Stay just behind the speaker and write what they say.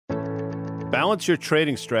Balance your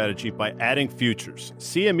trading strategy by adding futures.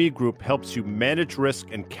 CME Group helps you manage risk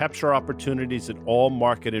and capture opportunities in all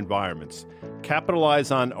market environments.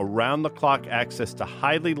 Capitalize on around-the-clock access to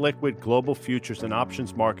highly liquid global futures and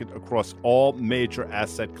options market across all major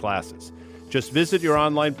asset classes. Just visit your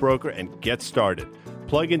online broker and get started.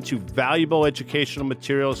 Plug into valuable educational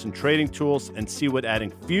materials and trading tools and see what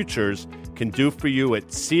adding futures can do for you at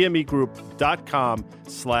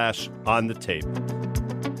cmegroup.com/onthetape.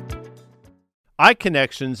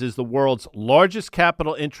 iConnections is the world's largest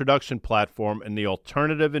capital introduction platform in the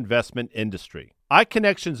alternative investment industry.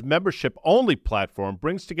 iConnections' membership-only platform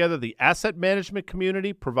brings together the asset management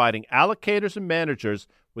community, providing allocators and managers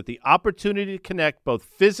with the opportunity to connect both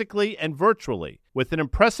physically and virtually. With an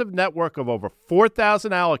impressive network of over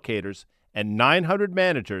 4,000 allocators and 900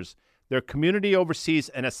 managers, their community oversees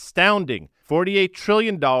an astounding $48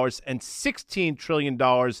 trillion and $16 trillion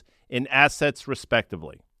in assets,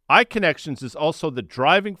 respectively. iConnections is also the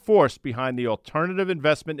driving force behind the alternative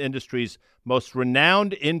investment industry's most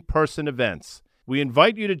renowned in-person events. We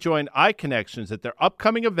invite you to join iConnections at their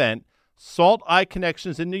upcoming event, SALT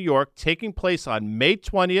iConnections in New York, taking place on May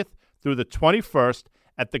 20th through the 21st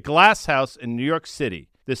at the Glass House in New York City.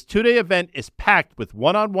 This two-day event is packed with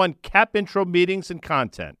one-on-one cap intro meetings and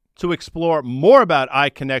content. To explore more about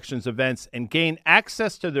iConnections events and gain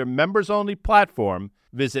access to their members-only platform,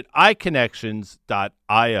 visit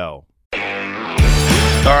iConnections.io.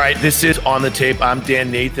 All right, this is On the Tape. I'm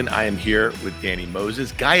Dan Nathan. I am here with Danny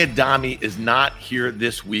Moses. Guy Adami is not here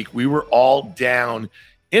this week. We were all down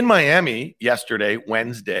in Miami yesterday,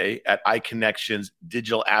 Wednesday, at iConnections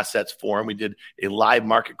Digital Assets Forum. We did a live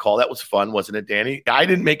market call. That was fun, wasn't it, Danny? Guy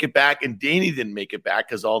didn't make it back, and Danny didn't make it back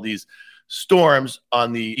because all these storms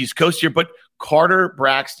on the East Coast here. But Carter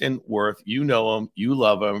Braxton Worth, you know him, you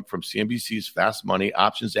love him, from CNBC's Fast Money,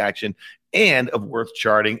 Options Action, and of Worth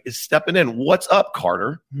Charting, is stepping in. What's up,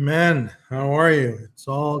 Carter? Man, how are you? It's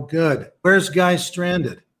all good. Where's Guy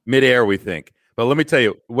stranded? Midair, we think. But let me tell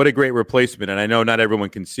you, what a great replacement. And I know not everyone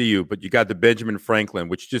can see you, but you got the Benjamin Franklin,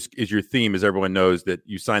 which just is your theme, as everyone knows, that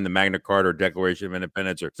you signed the Magna Carta or Declaration of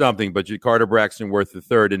Independence or something, but you Carter Braxton Worth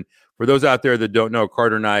III. And for those out there that don't know,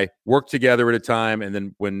 Carter and I worked together at a time. And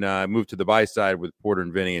then when I moved to the buy side with Porter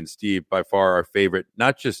and Vinny and Steve, by far our favorite,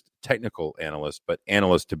 not just technical analyst, but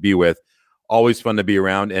analyst to be with. Always fun to be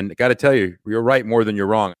around. And got to tell you, you're right more than you're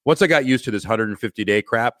wrong. Once I got used to this 150-day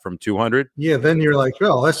crap from 200. Yeah, then you're like,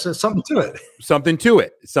 oh, that's something to it. Something to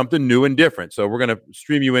it. Something new and different. So we're going to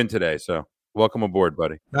stream you in today. So welcome aboard,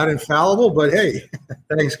 buddy. Not infallible, but hey,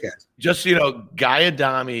 thanks, guys. Just so you know, Guy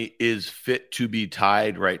Adami is fit to be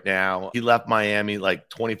tied right now. He left Miami like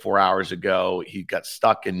 24 hours ago. He got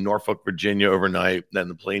stuck in Norfolk, Virginia overnight. Then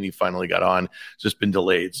the plane he finally got on has just been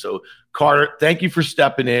delayed. So Carter, thank you for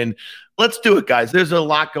stepping in. Let's do it, guys. There's a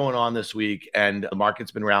lot going on this week, and the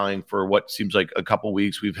market's been rallying for what seems like a couple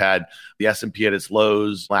weeks. We've had the S&P at its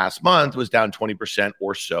lows last month was down 20%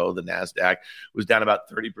 or so. The NASDAQ was down about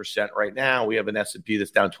 30% right now. We have an S&P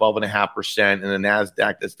that's down 12.5% and a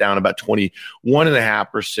NASDAQ that's down about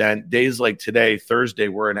 21.5%. Days like today, Thursday,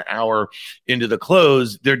 we're an hour into the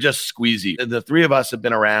close. They're just squeezy. And the three of us have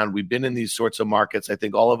been around. We've been in these sorts of markets. I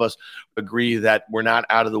think all of us agree that we're not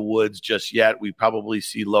out of the woods just yet. We probably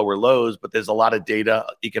see lower lows, but there's a lot of data,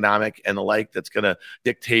 economic and the like, that's going to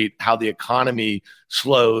dictate how the economy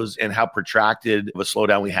slows and how protracted of a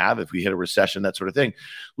slowdown we have if we hit a recession, that sort of thing.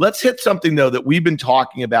 Let's hit something, though, that we've been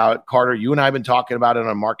talking about. Carter, you and I have been talking about it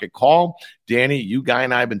on Market Call. Danny, you, Guy,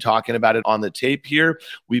 and I have been talking about it on the tape here.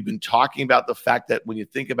 We've been talking about the fact that when you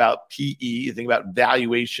think about PE, you think about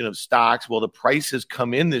valuation of stocks. Well, the price has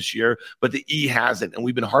come in this year, but the E hasn't. And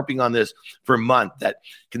we've been harping on this for a month, that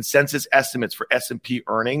consensus estimates for S&P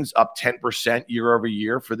earnings up 10% year over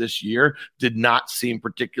year for this year did not seem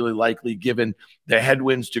particularly likely given the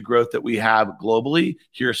headwinds to growth that we have globally.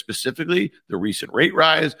 Here specifically, the recent rate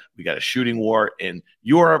rise. We got a shooting war in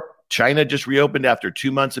Europe. China just reopened after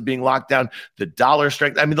 2 months of being locked down. The dollar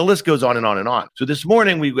strength. I mean, the list goes on and on and on. So this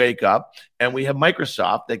morning we wake up and we have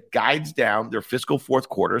Microsoft that guides down their fiscal fourth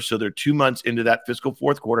quarter. So they're 2 months into that fiscal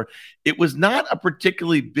fourth quarter. It was not a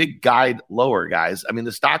particularly big guide lower, guys. I mean,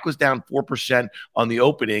 the stock was down 4% on the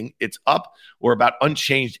opening. It's up or about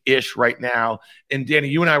unchanged-ish right now. And Danny,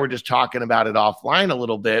 you and I were just talking about it offline a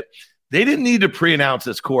little bit. They didn't need to pre-announce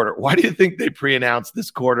this quarter. Why do you think they pre-announced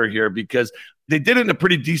this quarter here? Because they did it in a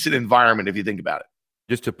pretty decent environment, if you think about it.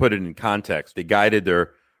 Just to put it in context, they guided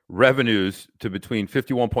their revenues to between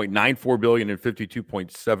 $51.94 billion and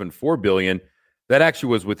 $52.74 billion. That actually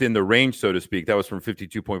was within the range, so to speak. That was from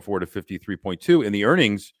 52.4 to 53.2. And the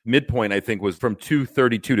earnings midpoint, I think, was from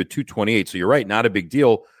 232 to 228. So you're right, not a big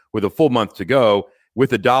deal with a full month to go. with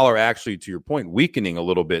the dollar actually, to your point, weakening a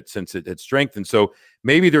little bit since it had strengthened. So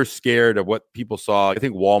maybe they're scared of what people saw. I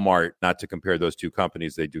think Walmart, not to compare those two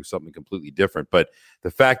companies, they do something completely different. But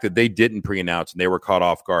the fact that they didn't pre-announce and they were caught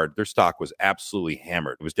off guard, their stock was absolutely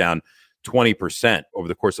hammered. It was down 20% over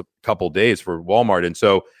the course of a couple of days for Walmart. And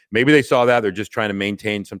so maybe they saw that. They're just trying to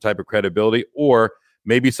maintain some type of credibility, or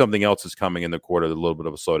maybe something else is coming in the quarter, a little bit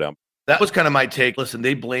of a slowdown. That was kind of my take. Listen,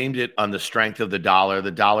 they blamed it on the strength of the dollar.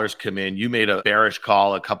 The dollars come in. You made a bearish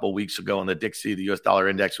call a couple of weeks ago on the Dixie, the US dollar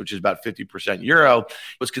index, which is about 50% euro,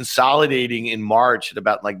 was consolidating in March at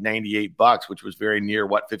about like $98, which was very near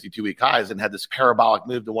 52-week highs, and had this parabolic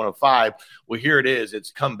move to 105. Well, here it is.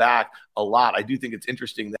 It's come back a lot. I do think it's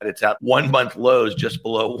interesting that it's at 1 month lows just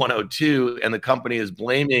below 102, and the company is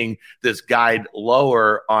blaming this guide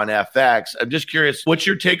lower on FX. I'm just curious, what's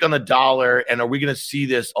your take on the dollar, and are we going to see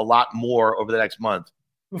this a lot more over the next month?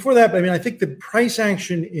 Before that, I think the price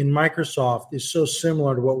action in Microsoft is so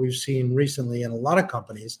similar to what we've seen recently in a lot of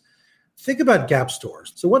companies. Think about Gap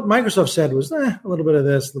stores. So what Microsoft said was, a little bit of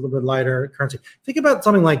this, a little bit lighter currency. Think about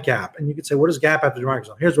something like Gap, and you could say, what does Gap have to do with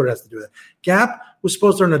Microsoft? Here's what it has to do with it. Gap was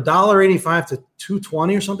supposed to earn $1.85 to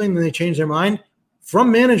 $2.20 or something, then they changed their mind.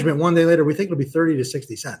 From management, one day later, we think it'll be 30 to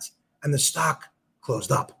 60 cents. And the stock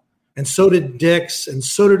closed up. And so did Dick's, and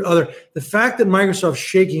so did other. The fact that Microsoft's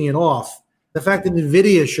shaking it off, the fact that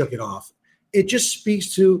NVIDIA shook it off, it just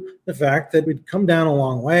speaks to the fact that we'd come down a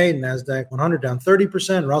long way, NASDAQ 100 down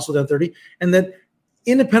 30%, Russell down 30%, and that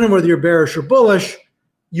independent whether you're bearish or bullish,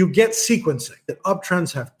 you get sequencing. That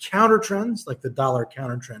uptrends have counter trends, like the dollar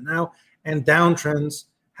counter trend now, and downtrends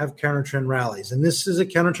have counter trend rallies. And this is a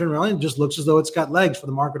counter trend rally, and it just looks as though it's got legs for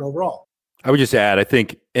the market overall. I would just add, I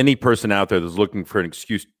think any person out there that's looking for an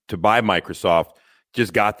excuse to buy Microsoft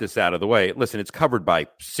just got this out of the way. Listen, it's covered by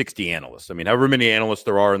 60 analysts. I mean, however many analysts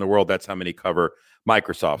there are in the world, that's how many cover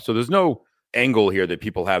Microsoft. So there's no angle here that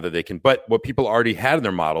people have that they can, but what people already had in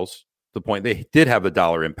their models, the point they did have the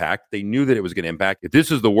dollar impact. They knew that it was going to impact. If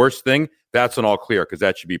this is the worst thing, that's an all clear, because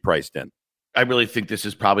that should be priced in. I really think this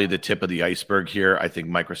is probably the tip of the iceberg here. I think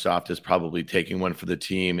Microsoft is probably taking one for the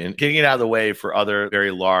team and getting it out of the way for other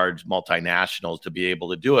very large multinationals to be able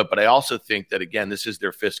to do it. But I also think that, again, this is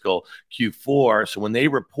their fiscal Q4. So when they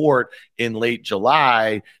report in late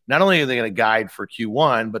July, not only are they going to guide for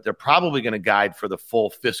Q1, but they're probably going to guide for the full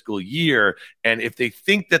fiscal year. And if they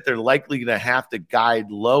think that they're likely going to have to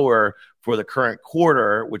guide lower for the current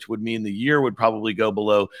quarter, which would mean the year would probably go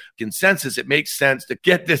below consensus, it makes sense to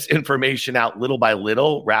get this information out little by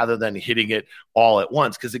little rather than hitting it all at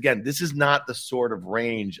once. Because again, this is not the sort of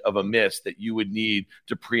range of a miss that you would need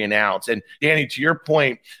to pre-announce. And Danny, to your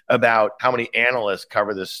point about how many analysts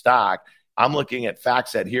cover this stock, I'm looking at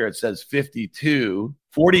FactSet here. It says 52,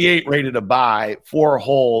 48 rated a buy, 4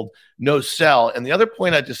 hold, no sell. And the other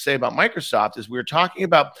point I'd just say about Microsoft is we were talking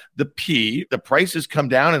about the P. The price has come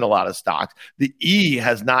down in a lot of stocks. The E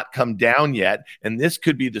has not come down yet, and this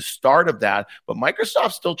could be the start of that. But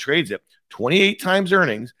Microsoft still trades at 28 times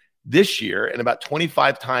earnings this year and about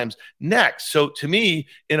 25 times next. So to me,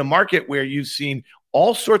 in a market where you've seen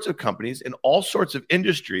all sorts of companies in all sorts of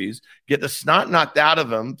industries get the snot knocked out of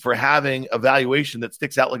them for having a valuation that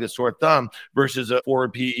sticks out like a sore thumb versus a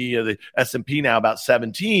forward PE of the S&P now about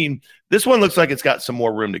 17. This one looks like it's got some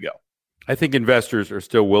more room to go. I think investors are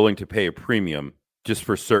still willing to pay a premium just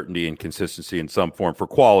for certainty and consistency in some form, for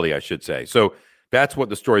quality, I should say. So that's what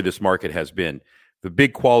the story of this market has been. The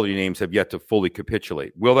big quality names have yet to fully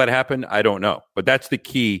capitulate. Will that happen? I don't know. But that's the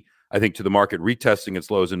key, I think, to the market retesting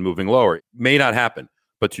its lows and moving lower. It may not happen.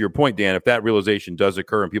 But to your point, Dan, if that realization does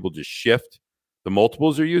occur and people just shift the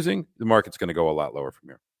multiples they're using, the market's going to go a lot lower from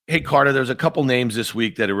here. Hey, Carter, there's a couple names this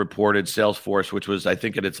week that have reported. Salesforce, which was, I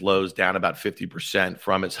think, at its lows down about 50%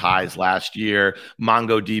 from its highs last year.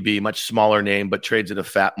 MongoDB, much smaller name, but trades at a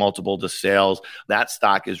fat multiple to sales. That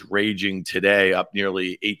stock is raging today, up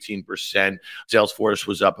nearly 18%. Salesforce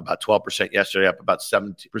was up about 12% yesterday, up about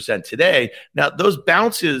 17% today. Now, those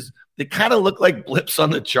bounces, they kind of look like blips on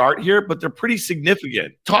the chart here, but they're pretty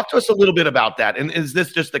significant. Talk to us a little bit about that. And is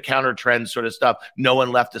this just the counter trend sort of stuff? No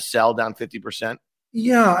one left to sell, down 50%?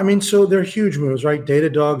 Yeah, I mean, so they're huge moves, right?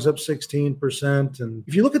 Datadog's up 16%. And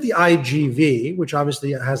if you look at the IGV, which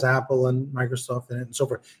obviously has Apple and Microsoft in it and so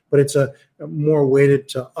forth, but it's a more weighted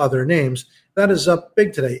to other names, that is up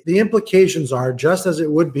big today. The implications are, just as it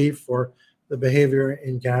would be for the behavior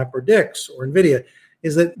in Gap or Dick's or NVIDIA,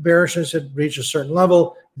 is that bearishness had reached a certain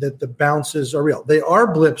level, that the bounces are real. They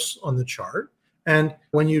are blips on the chart. And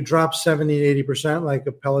when you drop 70, 80%, like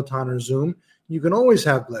a Peloton or Zoom, you can always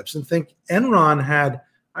have blips. And think Enron had,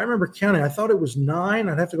 I remember counting, I thought it was 9,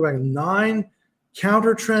 I'd have to go back, 9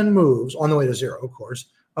 counter trend moves on the way to zero, of course,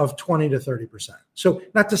 of 20 to 30%. So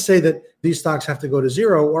not to say that these stocks have to go to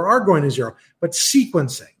zero or are going to zero, but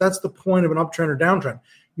sequencing. That's the point of an uptrend or downtrend.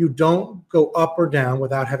 You don't go up or down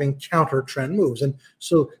without having counter trend moves. And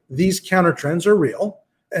so these counter trends are real.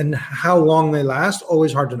 And how long they last,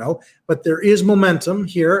 always hard to know. But there is momentum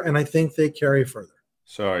here, and I think they carry further.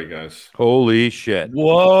 Sorry, guys. Holy shit.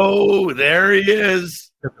 Whoa, there he is.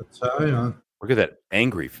 Look at that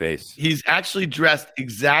angry face. He's actually dressed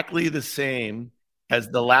exactly the same as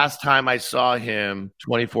the last time I saw him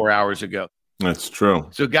 24 hours ago. That's true.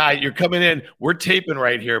 So, Guy, you're coming in. We're taping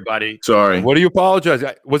right here, buddy. Sorry. What do you apologize?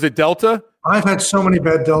 Was it Delta? I've had so many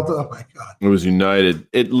bad Delta. Oh, my God. It was United.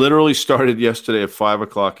 It literally started yesterday at 5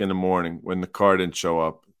 o'clock in the morning when the car didn't show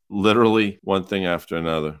up. Literally one thing after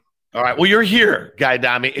another. All right. Well, you're here, Guy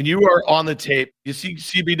Adami, and you are on the tape. You see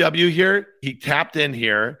CBW here? He tapped in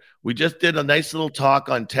here. We just did a nice little talk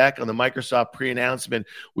on tech on the Microsoft pre-announcement.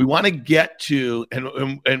 We want to get to,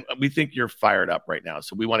 and we think you're fired up right now,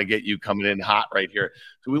 so we want to get you coming in hot right here.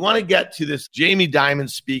 So we want to get to this Jamie Dimon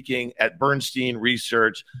speaking at Bernstein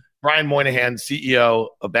Research. Brian Moynihan, CEO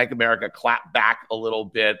of Bank of America, clapped back a little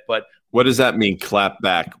bit, but what does that mean, clap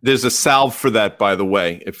back? There's a salve for that, by the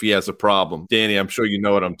way, if he has a problem. Danny, I'm sure you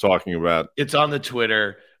know what I'm talking about. It's on the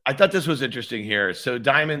Twitter. I thought this was interesting here. So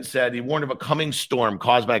Dimon said he warned of a coming storm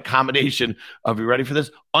caused by a combination of, you ready for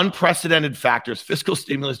this? Unprecedented factors, fiscal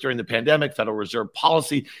stimulus during the pandemic, Federal Reserve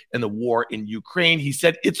policy, and the war in Ukraine. He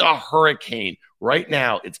said it's a hurricane. Right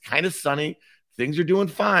now, it's kind of sunny. Things are doing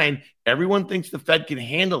fine. Everyone thinks the Fed can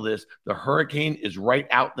handle this. The hurricane is right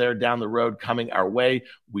out there down the road coming our way.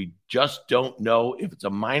 We just don't know if it's a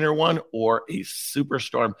minor one or a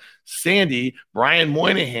superstorm. Sandy, Brian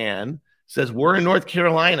Moynihan says, we're in North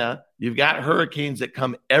Carolina. You've got hurricanes that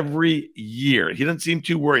come every year. He doesn't seem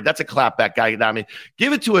too worried. That's a clapback, Guy Adami.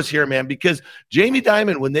 Give it to us here, man, because Jamie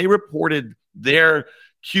Dimon, when they reported their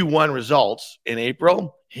Q1 results in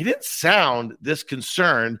April, he didn't sound this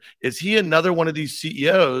concerned. Is he another one of these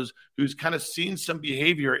CEOs who's kind of seen some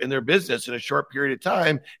behavior in their business in a short period of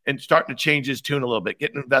time and starting to change his tune a little bit,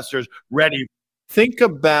 getting investors ready? Think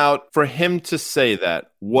about, for him to say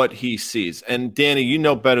that, what he sees. And Danny, you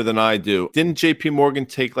know better than I do. Didn't JP Morgan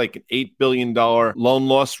take like an $8 billion loan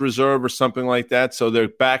loss reserve or something like that? So they're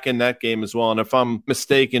back in that game as well. And if I'm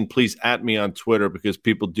mistaken, please at me on Twitter because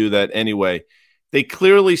people do that anyway. They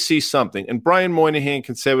clearly see something. And Brian Moynihan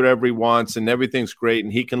can say whatever he wants and everything's great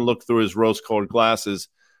and he can look through his rose-colored glasses.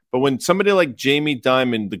 But when somebody like Jamie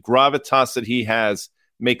Dimon, the gravitas that he has,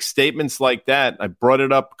 makes statements like that, I brought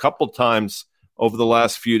it up a couple times over the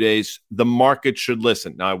last few days, the market should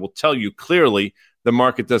listen. Now, I will tell you clearly the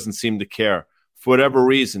market doesn't seem to care for whatever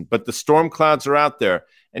reason. But the storm clouds are out there.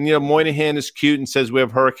 And, you know, Moynihan is cute and says we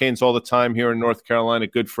have hurricanes all the time here in North Carolina.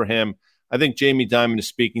 Good for him. I think Jamie Dimon is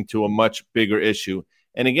speaking to a much bigger issue.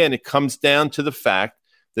 And again, it comes down to the fact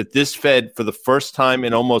that this Fed, for the first time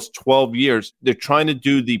in almost 12 years, they're trying to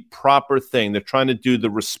do the proper thing. They're trying to do the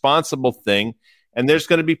responsible thing, and there's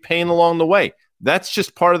going to be pain along the way. That's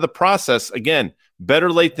just part of the process. Again, better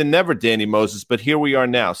late than never, Danny Moses, but here we are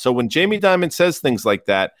now. So when Jamie Dimon says things like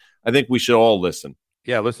that, I think we should all listen.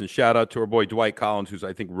 Yeah, listen, shout out to our boy Dwight Collins, who's,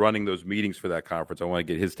 I think, running those meetings for that conference. I want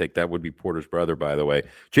to get his take. That would be Porter's brother, by the way.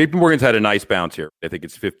 JP Morgan's had a nice bounce here. I think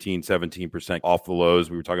it's 15, 17% off the lows.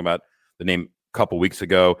 We were talking about the name a couple weeks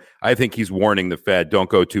ago. I think he's warning the Fed, don't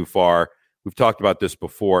go too far. We've talked about this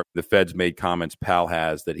before. The Fed's made comments, Powell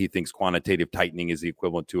has, that he thinks quantitative tightening is the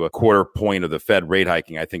equivalent to a quarter point of the Fed rate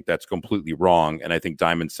hiking. I think that's completely wrong, and I think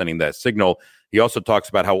Dimon's sending that signal. He also talks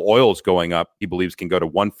about how oil is going up. He believes can go to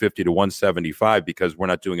 150 to 175 because we're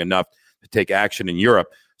not doing enough to take action in Europe.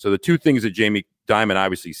 So the two things that Jamie Dimon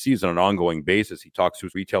obviously sees on an ongoing basis, he talks to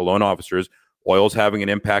his retail loan officers. Oil's having an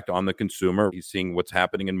impact on the consumer. He's seeing what's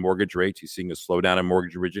happening in mortgage rates. He's seeing a slowdown in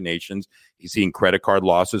mortgage originations. He's seeing credit card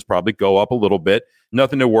losses probably go up a little bit.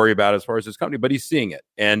 Nothing to worry about as far as his company, but he's seeing it.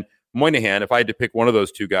 And Moynihan, if I had to pick one of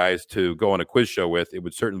those two guys to go on a quiz show with, it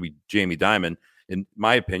would certainly be Jamie Dimon, in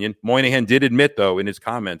my opinion. Moynihan did admit, though, in his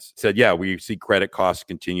comments, said, yeah, we see credit costs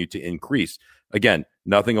continue to increase. Again,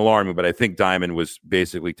 nothing alarming, but I think Dimon was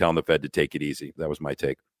basically telling the Fed to take it easy. That was my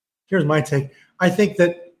take. Here's my take. I think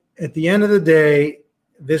that at the end of the day,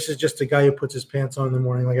 this is just a guy who puts his pants on in the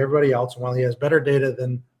morning like everybody else. And while he has better data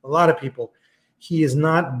than a lot of people, he is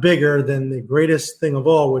not bigger than the greatest thing of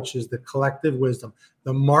all, which is the collective wisdom.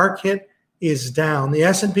 The market is down. The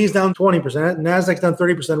S&P is down 20%. NASDAQ's down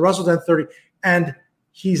 30%. Russell's down 30%. And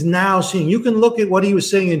he's now seeing, you can look at what he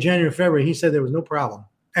was saying in January, February. He said there was no problem.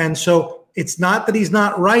 And so it's not that he's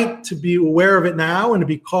not right to be aware of it now and to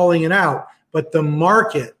be calling it out, but the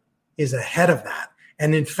market is ahead of that.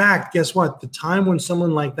 And in fact, guess what? The time when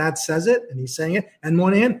someone like that says it and he's saying it, and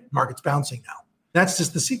one hand, market's bouncing now. That's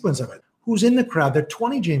just the sequence of it. Who's in the crowd? There are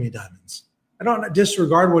 20 Jamie Dimons. I don't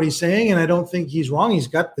disregard what he's saying, and I don't think he's wrong. He's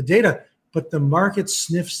got the data, but the market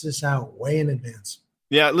sniffs this out way in advance.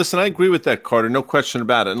 Yeah, listen, I agree with that, Carter. No question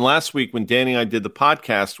about it. And last week when Danny and I did the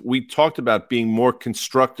podcast, we talked about being more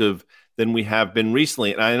constructive than we have been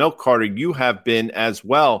recently. And I know, Carter, you have been as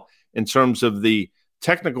well in terms of the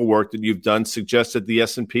technical work that you've done, suggested the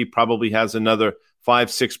S&P probably has another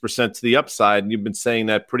 5-6% to the upside. And you've been saying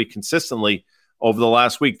that pretty consistently over the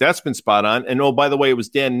last week. That's been spot on. And oh, by the way, it was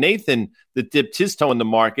Dan Nathan that dipped his toe in the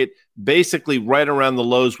market, basically right around the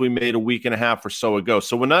lows we made a week and a half or so ago.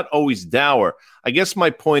 So we're not always dour. I guess my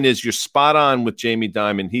point is you're spot on with Jamie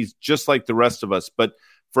Dimon. He's just like the rest of us. But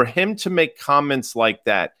for him to make comments like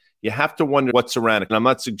that, you have to wonder what's around it. And I'm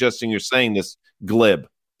not suggesting you're saying this glib.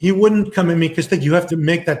 He wouldn't come at me because you have to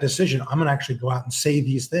make that decision. I'm going to actually go out and say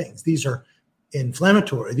these things. These are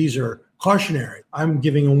inflammatory. These are cautionary. I'm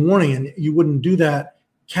giving a warning, and you wouldn't do that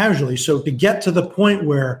casually. So to get to the point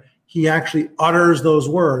where he actually utters those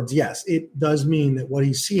words, yes, it does mean that what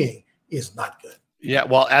he's seeing is not good. Yeah,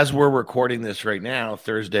 well, as we're recording this right now,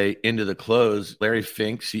 Thursday into the close, Larry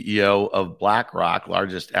Fink, CEO of BlackRock,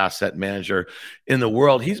 largest asset manager in the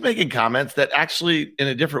world, he's making comments that actually, in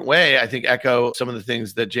a different way, I think echo some of the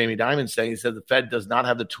things that Jamie Dimon's saying. He said the Fed does not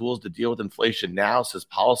have the tools to deal with inflation now, says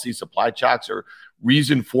policy supply shocks are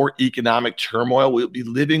reason for economic turmoil. We'll be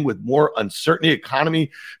living with more uncertainty.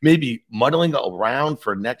 Economy maybe muddling around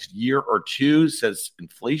for next year or two, says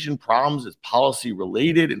inflation problems is policy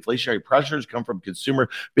related. Inflationary pressures come from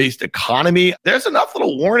consumer-based economy. There's enough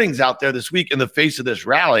little warnings out there this week in the face of this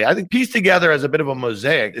rally. I think pieced together as a bit of a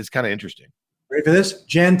mosaic is kind of interesting. Ready for this?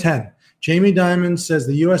 Jan 10. Jamie Dimon says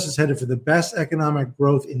the U.S. is headed for the best economic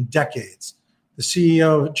growth in decades. The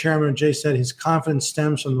CEO, Chairman Jay, said his confidence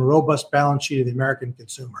stems from the robust balance sheet of the American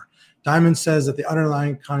consumer. Dimon says that the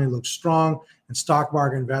underlying economy looks strong, and stock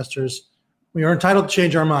market investors, we are entitled to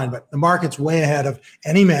change our mind, but the market's way ahead of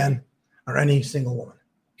any man or any single woman.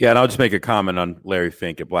 Yeah, and I'll just make a comment on Larry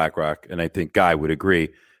Fink at BlackRock, and I think Guy would agree.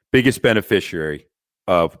 Biggest beneficiary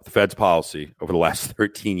of the Fed's policy over the last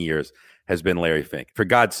 13 years has been Larry Fink. For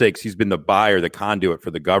God's sakes, he's been the buyer, the conduit for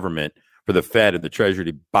the government, for the Fed and the Treasury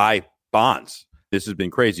to buy bonds. This has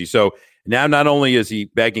been crazy. So now not only is he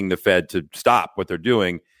begging the Fed to stop what they're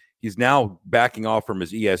doing, he's now backing off from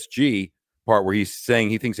his ESG part where he's saying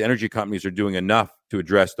he thinks energy companies are doing enough to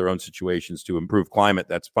address their own situations to improve climate.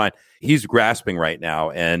 That's fine. He's grasping right now.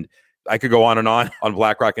 And I could go on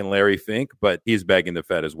BlackRock and Larry Fink, but he's begging the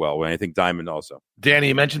Fed as well. And I think Dimon also. Danny,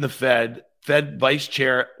 you mentioned the Fed Vice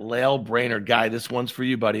Chair Lael Brainerd. Guy, this one's for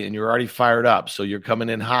you, buddy. And you're already fired up. So you're coming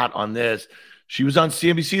in hot on this. She was on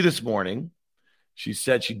CNBC this morning. She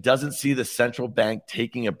said she doesn't see the central bank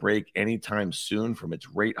taking a break anytime soon from its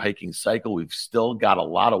rate hiking cycle. We've still got a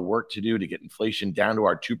lot of work to do to get inflation down to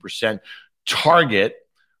our 2% target.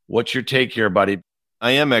 What's your take here, buddy?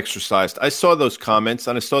 I am exercised. I saw those comments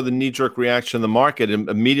and I saw the knee-jerk reaction in the market and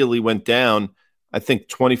immediately went down, I think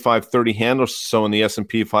 25, 30 handles or so in the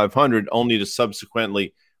S&P 500, only to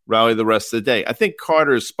subsequently rally the rest of the day. I think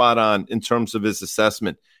Carter is spot on in terms of his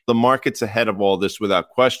assessment. The market's ahead of all this without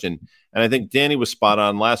question. And I think Danny was spot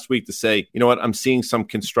on last week to say, you know what, I'm seeing some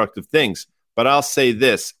constructive things. But I'll say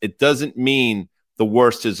this, it doesn't mean the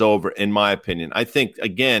worst is over, in my opinion. I think,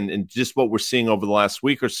 again, and just what we're seeing over the last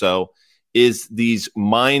week or so is these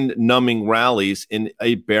mind-numbing rallies in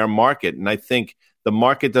a bear market. And I think the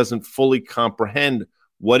market doesn't fully comprehend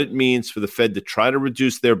what it means for the Fed to try to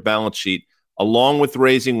reduce their balance sheet along with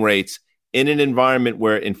raising rates in an environment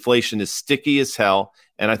where inflation is sticky as hell.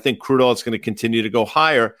 And I think crude oil is going to continue to go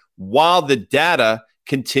higher while the data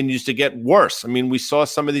continues to get worse. I mean, we saw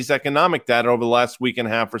some of these economic data over the last week and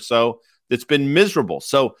a half or so that's been miserable.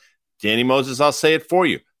 So, Danny Moses, I'll say it for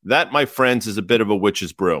you. That, my friends, is a bit of a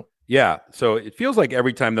witch's brew. Yeah. So it feels like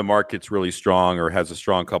every time the market's really strong or has a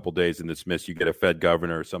strong couple days in this miss, you get a Fed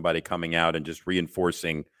governor or somebody coming out and just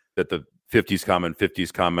reinforcing that the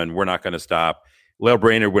 50's coming, we're not going to stop. Lael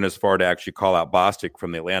Brainerd went as far to actually call out Bostic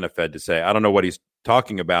from the Atlanta Fed to say, I don't know what he's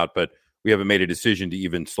talking about, but we haven't made a decision to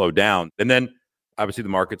even slow down. And then obviously the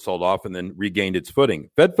market sold off and then regained its footing.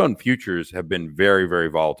 Fed fund futures have been very, very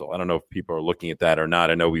volatile. I don't know if people are looking at that or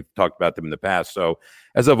not. I know we've talked about them in the past. So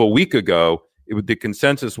as of a week ago, the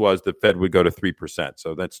consensus was the Fed would go to 3%.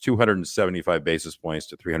 So that's 275 basis points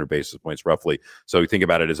to 300 basis points roughly. So you think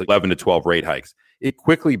about it as 11 to 12 rate hikes. It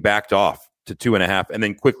quickly backed off to 2.5 and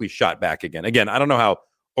then quickly shot back again. Again, I don't know how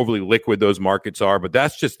overly liquid those markets are, but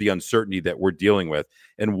that's just the uncertainty that we're dealing with.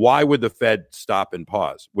 And why would the Fed stop and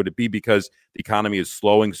pause? Would it be because the economy is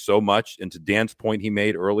slowing so much? And to Dan's point he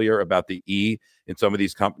made earlier about the E in some of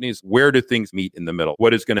these companies, where do things meet in the middle?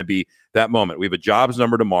 What is going to be that moment? We have a jobs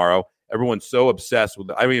number tomorrow. Everyone's so obsessed with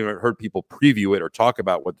it. I haven't even heard people preview it or talk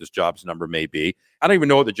about what this jobs number may be. I don't even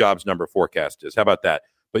know what the jobs number forecast is. How about that?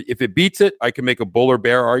 But if it beats it, I can make a bull or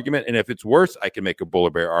bear argument. And if it's worse, I can make a bull or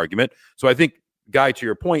bear argument. So I think, Guy, to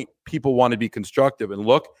your point, people want to be constructive and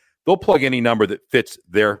look, they'll plug any number that fits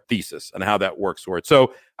their thesis and how that works for it.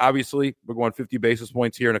 So obviously, we're going 50 basis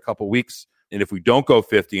points here in a couple of weeks. And if we don't go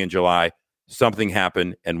 50 in July, something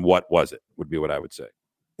happened. And what was it would be what I would say.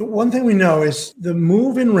 One thing we know is the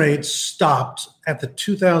move in rates stopped at the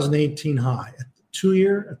 2018 high, at the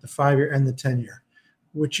 2-year, at the 5-year, and the 10-year,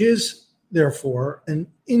 which is, therefore, an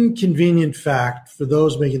inconvenient fact for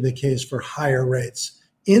those making the case for higher rates.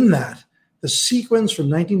 In that, the sequence from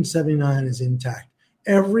 1979 is intact.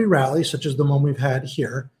 Every rally, such as the one we've had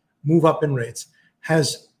here, move up in rates,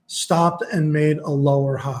 has stopped and made a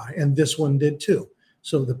lower high, and this one did too.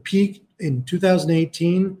 So the peak in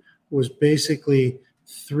 2018 was basically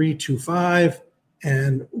 325,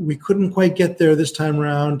 and we couldn't quite get there this time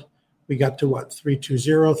around. We got to 320,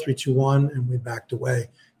 321, and we backed away.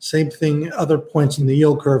 Same thing, other points in the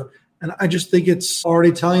yield curve. And I just think it's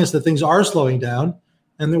already telling us that things are slowing down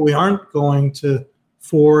and that we aren't going to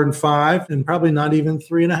 4 and 5 and probably not even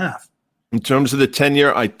 3.5. In terms of the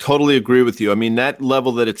 10-year, I totally agree with you. I mean, that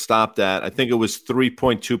level that it stopped at, I think it was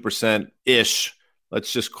 3.2%-ish.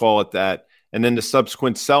 Let's just call it that. And then the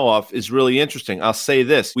subsequent sell-off is really interesting. I'll say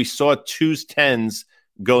this. We saw 2s, 10s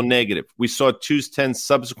go negative. We saw 2s, 10s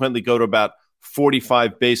subsequently go to about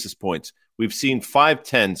 45 basis points. We've seen 5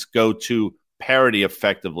 10s go to parity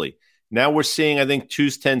effectively. Now we're seeing, I think,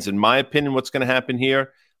 2s, 10s, in my opinion, what's going to happen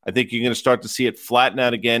here. I think you're going to start to see it flatten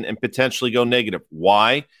out again and potentially go negative.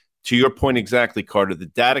 Why? To your point exactly, Carter, the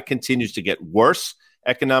data continues to get worse.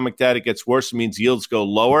 Economic data gets worse. It means yields go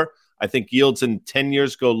lower. I think yields in 10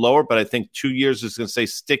 years go lower, but I think 2 years is going to stay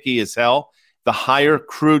sticky as hell. The higher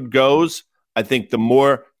crude goes, I think the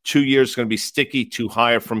more 2 years is going to be sticky to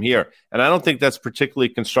higher from here. And I don't think that's particularly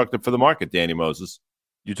constructive for the market, Danny Moses.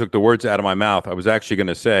 You took the words out of my mouth. I was actually going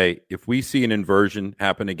to say, if we see an inversion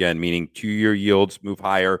happen again, meaning 2-year yields move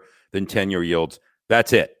higher than 10-year yields,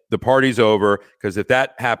 that's it. The party's over, because if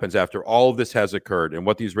that happens after all of this has occurred and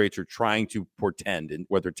what these rates are trying to portend and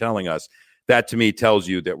what they're telling us, that to me tells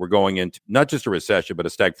you that we're going into not just a recession, but a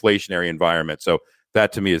stagflationary environment. So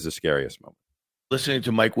that to me is the scariest moment. Listening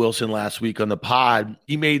to Mike Wilson last week on the pod,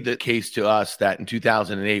 he made the case to us that in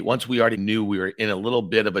 2008, once we already knew we were in a little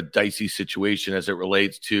bit of a dicey situation as it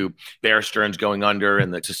relates to Bear Stearns going under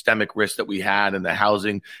and the systemic risk that we had and the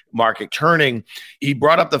housing market turning, he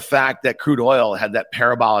brought up the fact that crude oil had that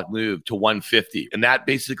parabolic move to 150. And that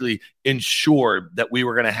basically ensured that we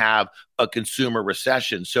were going to have a consumer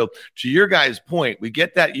recession. So to your guys' point, we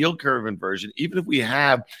get that yield curve inversion. Even if we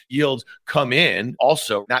have yields come in,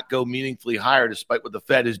 also not go meaningfully higher, despite what the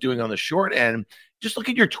Fed is doing on the short end. Just look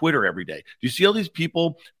at your Twitter every day. Do you see all these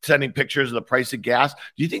people sending pictures of the price of gas?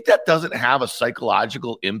 Do you think that doesn't have a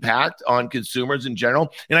psychological impact on consumers in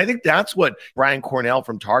general? And I think that's what Brian Cornell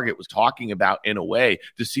from Target was talking about in a way,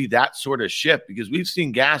 to see that sort of shift, because we've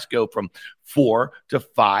seen gas go from $4 to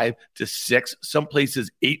 $5 to $6, some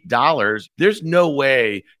places $8. There's no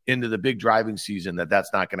way into the big driving season that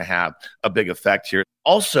that's not going to have a big effect here.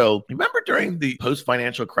 Also, remember during the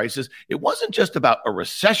post-financial crisis, it wasn't just about a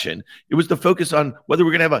recession. It was the focus on whether we're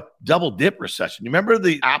going to have a double dip recession. You remember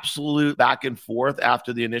the absolute back and forth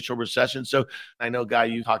after the initial recession? So I know, Guy,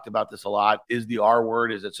 you talked about this a lot. Is the R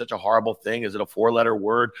word, is it such a horrible thing? Is it a 4-letter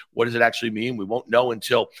word? What does it actually mean? We won't know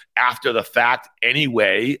until after the fact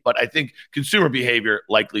anyway. But I think consumer behavior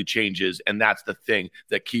likely changes, and that's the thing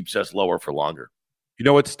that keeps us lower for longer. You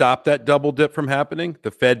know what stopped that double dip from happening? The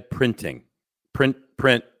Fed printing. Print.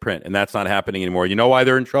 And that's not happening anymore. You know why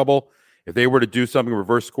they're in trouble? If they were to do something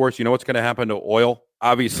reverse course, you know what's going to happen to oil?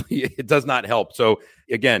 Obviously, it does not help. So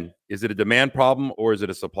again, is it a demand problem or is it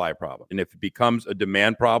a supply problem? And if it becomes a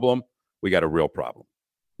demand problem, we got a real problem.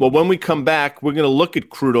 Well, when we come back, we're going to look at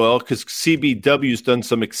crude oil because CBW's done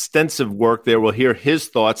some extensive work there. We'll hear his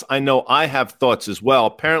thoughts. I know I have thoughts as well.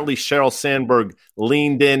 Apparently, Sheryl Sandberg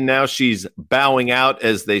leaned in. Now she's bowing out,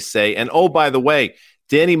 as they say. And oh, by the way,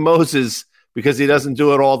 Danny Moses, because he doesn't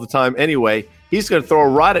do it all the time anyway, he's going to throw a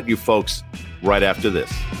rod at you folks right after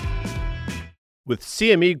this. With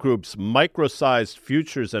CME Group's micro-sized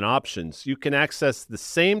futures and options, you can access the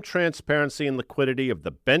same transparency and liquidity of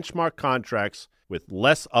the benchmark contracts with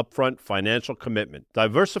less upfront financial commitment.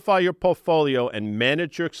 Diversify your portfolio and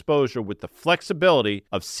manage your exposure with the flexibility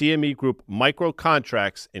of CME Group micro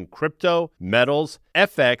contracts in crypto, metals,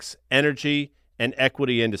 FX, energy, and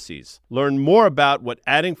equity indices. Learn more about what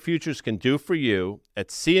adding futures can do for you at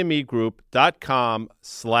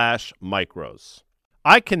cmegroup.com/micros.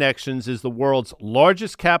 iConnections is the world's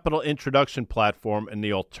largest capital introduction platform in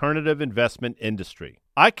the alternative investment industry.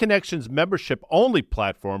 iConnections membership-only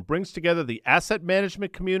platform brings together the asset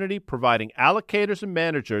management community, providing allocators and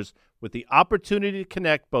managers with the opportunity to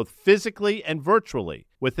connect both physically and virtually.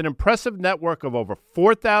 With an impressive network of over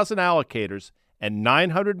 4,000 allocators and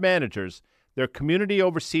 900 managers, their community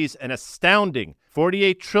oversees an astounding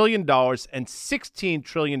 $48 trillion and $16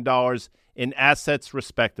 trillion in assets,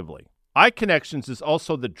 respectively. iConnections is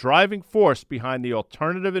also the driving force behind the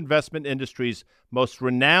alternative investment industry's most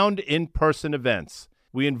renowned in-person events.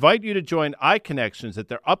 We invite you to join iConnections at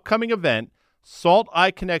their upcoming event, SALT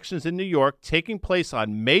iConnections in New York, taking place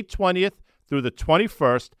on May 20th through the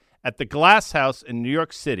 21st at the Glass House in New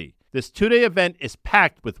York City. This two-day event is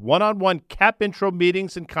packed with one-on-one cap intro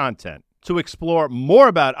meetings and content. To explore more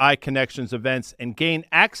about iConnections events and gain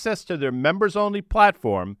access to their members-only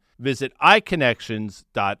platform, visit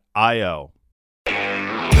iConnections.io.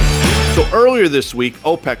 So earlier this week,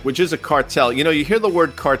 OPEC, which is a cartel, you hear the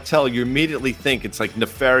word cartel, you immediately think it's like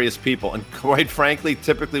nefarious people. And quite frankly,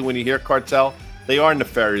 typically when you hear cartel, they are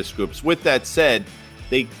nefarious groups. With that said,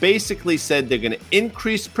 they basically said they're going to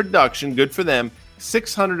increase production, good for them,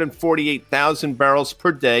 648,000 barrels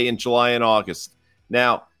per day in July and August.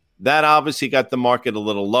 Now, that obviously got the market a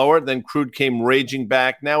little lower. Then crude came raging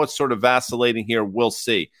back. Now it's sort of vacillating here. We'll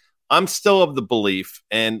see. I'm still of the belief,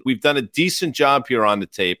 and we've done a decent job here on the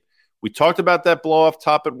tape. We talked about that blow-off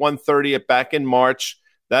top at 130 back in March.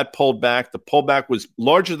 That pulled back. The pullback was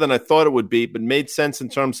larger than I thought it would be, but made sense in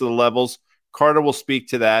terms of the levels. Carter will speak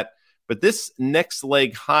to that. But this next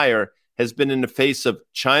leg higher has been in the face of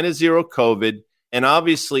China zero COVID and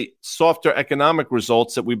obviously softer economic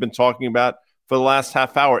results that we've been talking about for the last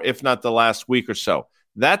half hour, if not the last week or so.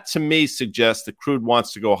 That, to me, suggests that crude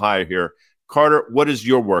wants to go higher here. Carter, what does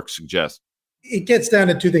your work suggest? It gets down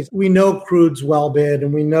to two things. We know crude's well bid,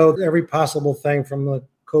 and we know every possible thing from the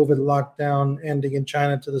COVID lockdown ending in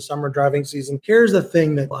China to the summer driving season. Here's the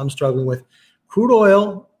thing that I'm struggling with. Crude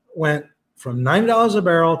oil went from $90 a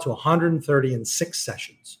barrel to $130 in 6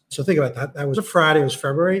 sessions. So think about that. That was a Friday. It was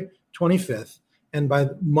February 25th. And by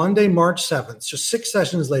Monday, March 7th, just 6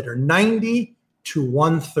 sessions later, 90 to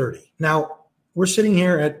 130. Now, we're sitting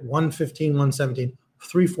here at 115, 117,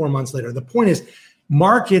 3-4 months later. The point is,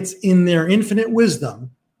 markets in their infinite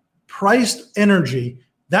wisdom priced energy.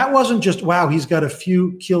 That wasn't just, wow, he's got a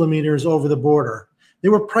few kilometers over the border. They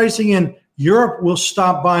were pricing in Europe will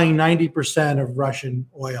stop buying 90% of Russian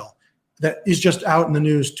oil. That is just out in the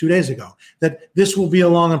news 2 days ago, that this will be a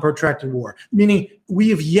long and protracted war, meaning we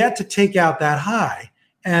have yet to take out that high.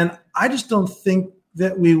 And I just don't think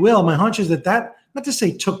that we will. My hunch is that, not to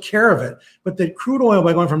say took care of it, but that crude oil,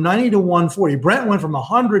 by going from 90 to 140, Brent went from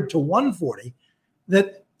 100 to 140,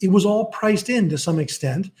 that it was all priced in to some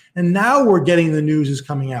extent. And now we're getting the news is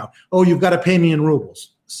coming out. Oh, you've got to pay me in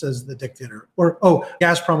rubles, says the dictator. Or, oh,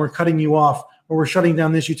 Gazprom, we're cutting you off, or we're shutting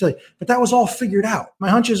down this utility. But that was all figured out. My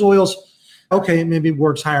hunch is oil's, okay, maybe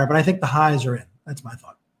works higher, but I think the highs are in. That's my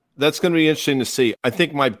thought. That's going to be interesting to see. I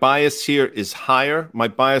think my bias here is higher. My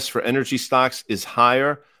bias for energy stocks is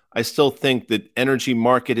higher. I still think that energy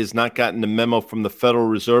market has not gotten the memo from the Federal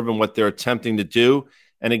Reserve and what they're attempting to do.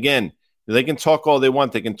 And again, they can talk all they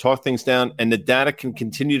want. They can talk things down, and the data can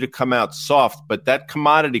continue to come out soft. But that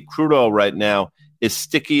commodity, crude oil right now, is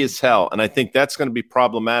sticky as hell. And I think that's going to be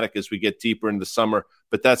problematic as we get deeper into summer.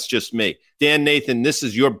 But that's just me. Dan Nathan, this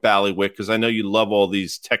is your ballywick, because I know you love all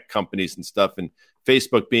these tech companies and stuff, and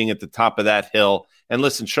Facebook being at the top of that hill. And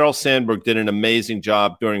listen, Sheryl Sandberg did an amazing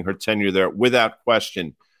job during her tenure there, without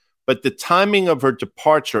question. But the timing of her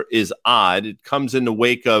departure is odd. It comes in the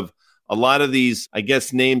wake of a lot of these, I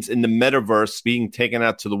guess, names in the metaverse being taken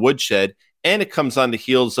out to the woodshed. And it comes on the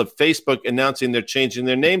heels of Facebook announcing they're changing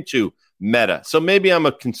their name to Meta. So maybe I'm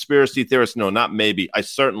a conspiracy theorist. No, not maybe. I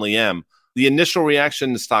certainly am. The initial reaction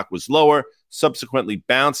in the stock was lower, subsequently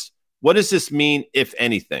bounced. What does this mean, if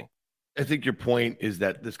anything? I think your point is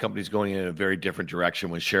that this company's going in a very different direction.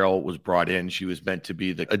 When Sheryl was brought in, she was meant to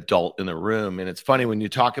be the adult in the room. And it's funny when you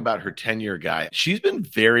talk about her tenure guy, she's been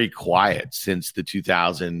very quiet since the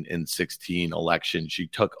 2016 election. She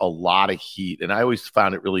took a lot of heat. And I always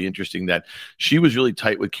found it really interesting that she was really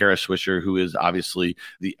tight with Kara Swisher, who is obviously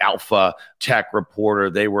the alpha tech reporter.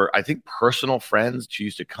 They were, I think, personal friends. She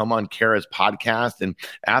used to come on Kara's podcast. And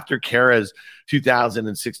after Kara's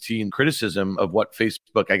 2016 criticism of what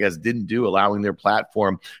Facebook, I guess, didn't do, allowing their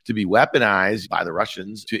platform to be weaponized by the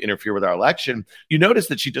Russians to interfere with our election, you notice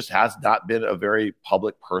that she just has not been a very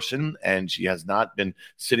public person, and she has not been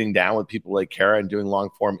sitting down with people like Kara and doing long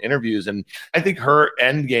form interviews. And I think her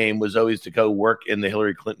end game was always to go work in the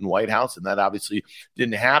Hillary Clinton White House, and that obviously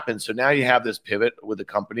didn't happen. So now you have this pivot with the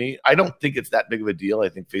company. I don't think it's that big of a deal. I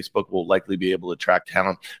think Facebook will likely be able to attract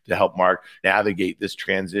talent to help Mark navigate this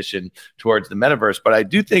transition towards the metaverse. But I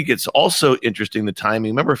do think it's also interesting, the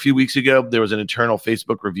timing. Remember a few weeks ago, there was an internal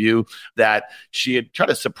Facebook review that she had tried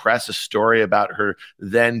to suppress a story about her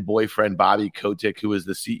then boyfriend, Bobby Kotick, who was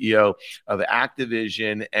the CEO of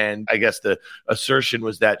Activision. And I guess the assertion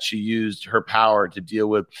was that she used her power to deal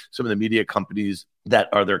with some of the media companies that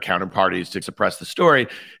are their counterparties to suppress the story.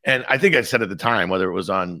 And I think I said at the time, whether it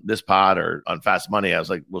was on this pod or on Fast Money, I was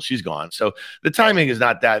like, well, she's gone. So the timing is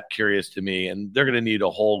not that curious to me. And they're going to need a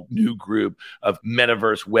whole new group of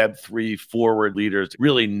metaverse Web3 forward leaders to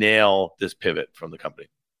really nail this pivot from the company.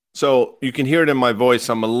 So you can hear it in my voice.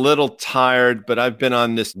 I'm a little tired, but I've been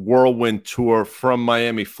on this whirlwind tour from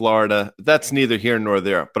Miami, Florida. That's neither here nor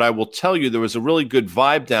there. But I will tell you, there was a really good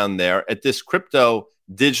vibe down there at this crypto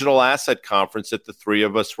digital asset conference that the three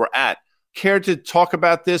of us were at. Care to talk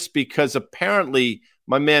about this? Because apparently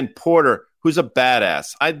my man Porter, who's a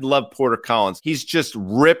badass, I love Porter Collins. He's just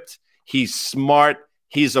ripped. He's smart.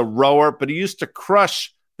 He's a rower, but he used to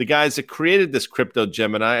crush the guys that created this crypto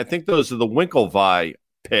Gemini. I think those are the Winklevi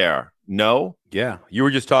pair. No? Yeah. You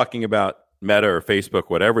were just talking about Meta or Facebook,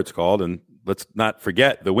 whatever it's called. And let's not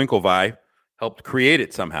forget the Winklevi helped create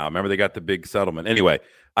it somehow. Remember, they got the big settlement. Anyway,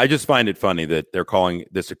 I just find it funny that they're calling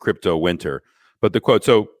this a crypto winter. But the quote,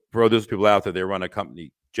 so for those people out there, they run a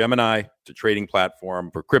company, Gemini, it's a trading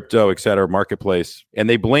platform for crypto, et cetera, marketplace. And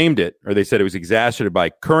they blamed it, or they said it was exacerbated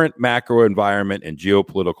by current macro environment and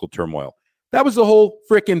geopolitical turmoil. That was the whole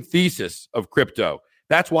freaking thesis of crypto.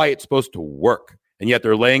 That's why it's supposed to work. And yet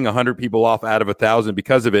they're laying 100 people off out of 1,000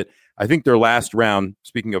 because of it. I think their last round,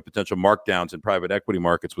 speaking of potential markdowns in private equity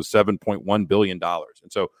markets, was $7.1 billion.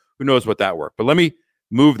 And so who knows what that worked. But let me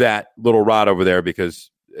move that little rod over there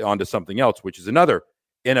because onto something else, which is another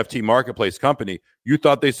NFT marketplace company. You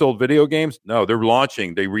thought they sold video games? No, they're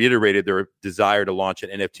launching. They reiterated their desire to launch an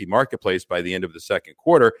NFT marketplace by the end of the second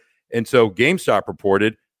quarter. And so GameStop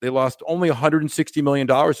reported they lost only $160 million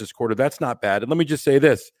this quarter. That's not bad. And let me just say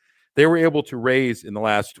this. They were able to raise in the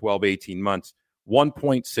last 12, 18 months,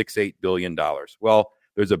 $1.68 billion. Well,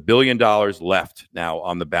 there's $1 billion left now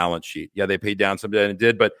on the balance sheet. Yeah, they paid down some debt and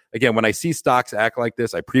did. But again, when I see stocks act like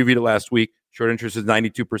this, I previewed it last week. Short interest is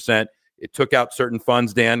 92%. It took out certain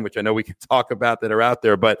funds, Dan, which I know we can talk about that are out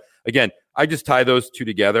there. But again, I just tie those two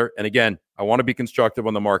together. And again, I want to be constructive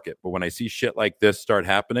on the market. But when I see shit like this start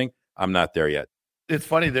happening, I'm not there yet. It's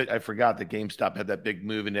funny that I forgot that GameStop had that big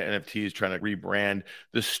move into NFTs, trying to rebrand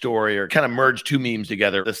the story or kind of merge two memes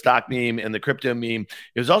together, the stock meme and the crypto meme.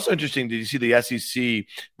 It was also interesting. Did you see the SEC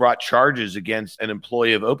brought charges against an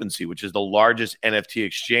employee of OpenSea, which is the largest NFT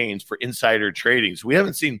exchange for insider trading? So we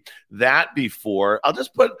haven't seen that before. I'll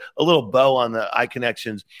just put a little bow on the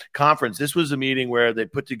iConnections conference. This was a meeting where they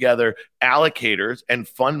put together allocators and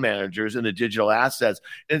fund managers in the digital assets.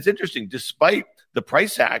 And it's interesting, despite the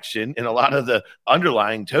price action in a lot of the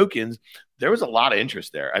underlying tokens, there was a lot of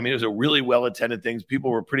interest there. I mean, it was a really well-attended thing. People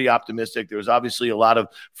were pretty optimistic. There was obviously a lot of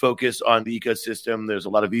focus on the ecosystem. There's a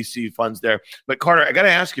lot of VC funds there. But Carter, I got to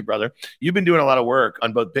ask you, brother, you've been doing a lot of work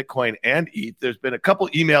on both Bitcoin and ETH. There's been a couple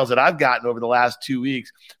emails that I've gotten over the last 2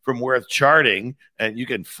 weeks from Worth Charting, and you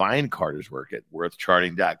can find Carter's work at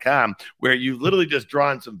worthcharting.com, where you've literally just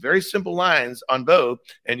drawn some very simple lines on both,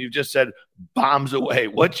 and you've just said bombs away.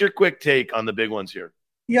 What's your quick take on the big ones here?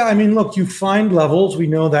 Yeah, I mean, look, you find levels. We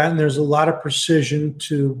know that, and there's a lot of precision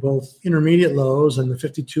to both intermediate lows and the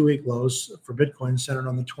 52-week lows for Bitcoin centered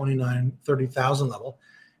on the 29, 30,000 level.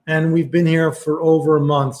 And we've been here for over a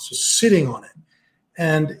month sitting on it.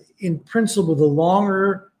 And in principle, the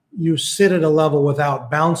longer you sit at a level without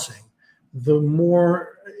bouncing, the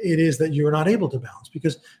more it is that you're not able to bounce,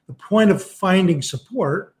 because the point of finding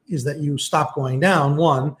support is that you stop going down,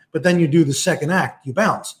 one, but then you do the second act, you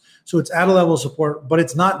bounce. So it's at a level of support, but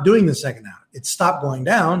it's not doing the second act. It stopped going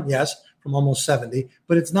down, yes, from almost 70,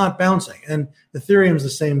 but it's not bouncing. And Ethereum is the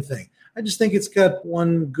same thing. I just think it's got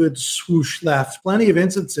one good swoosh left. Plenty of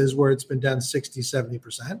instances where it's been down 60,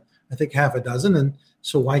 70%. I think half a dozen. And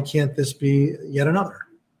so why can't this be yet another?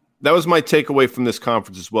 That was my takeaway from this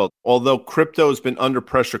conference as well. Although crypto has been under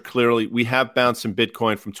pressure, clearly, we have bounced in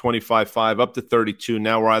Bitcoin from 25.5 up to 32.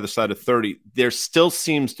 Now we're either side of 30. There still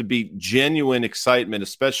seems to be genuine excitement,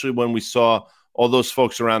 especially when we saw all those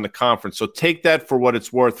folks around the conference. So take that for what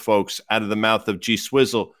it's worth, folks, out of the mouth of G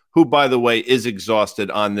Swizzle, who, by the way, is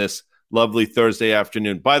exhausted on this lovely Thursday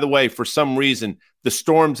afternoon. By the way, for some reason, the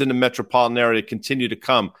storms in the metropolitan area continue to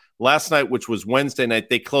come. Last night, which was Wednesday night,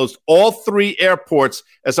 they closed all 3 airports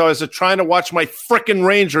as I was trying to watch my frickin'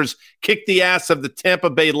 Rangers kick the ass of the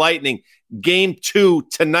Tampa Bay Lightning. Game 2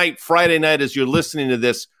 tonight, Friday night, as you're listening to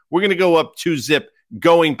this. We're going to go up 2-0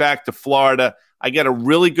 going back to Florida. I got a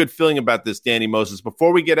really good feeling about this, Danny Moses.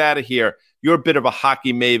 Before we get out of here, you're a bit of a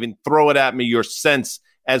hockey maven. Throw it at me, your sense,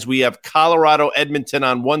 as we have Colorado, Edmonton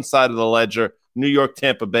on one side of the ledger, New York,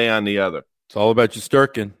 Tampa Bay on the other. It's all about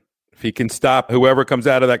Shesterkin. If he can stop whoever comes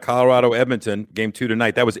out of that Colorado Edmonton game 2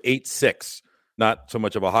 tonight, that was 8-6. Not so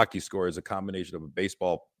much of a hockey score as a combination of a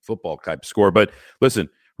baseball, football type score. But listen,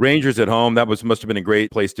 Rangers at home, must have been a great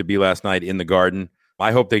place to be last night in the Garden.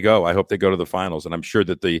 I hope they go. I hope they go to the finals. And I'm sure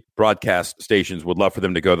that the broadcast stations would love for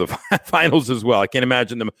them to go to the finals as well. I can't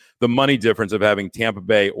imagine the money difference of having Tampa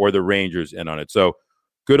Bay or the Rangers in on it. So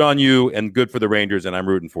good on you and good for the Rangers, and I'm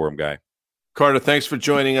rooting for them, Guy. Carter, thanks for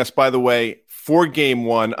joining us. By the way, for game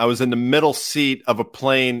 1, I was in the middle seat of a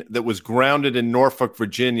plane that was grounded in Norfolk,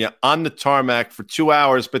 Virginia on the tarmac for 2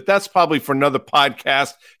 hours, but that's probably for another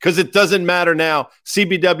podcast because it doesn't matter now.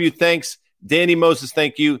 CBW, thanks. Danny Moses,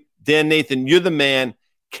 thank you. Dan Nathan, you're the man.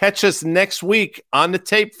 Catch us next week on the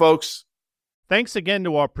tape, folks. Thanks again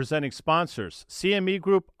to our presenting sponsors, CME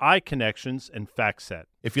Group, iConnections, and FactSet.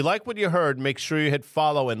 If you like what you heard, make sure you hit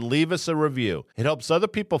follow and leave us a review. It helps other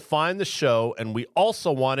people find the show, and we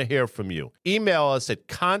also want to hear from you. Email us at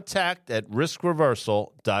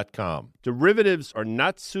contact@riskreversal.com. Derivatives are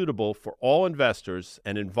not suitable for all investors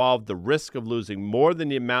and involve the risk of losing more than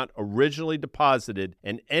the amount originally deposited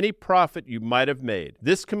and any profit you might have made.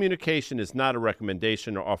 This communication is not a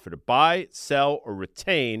recommendation or offer to buy, sell, or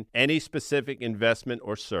retain any specific investment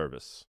or service.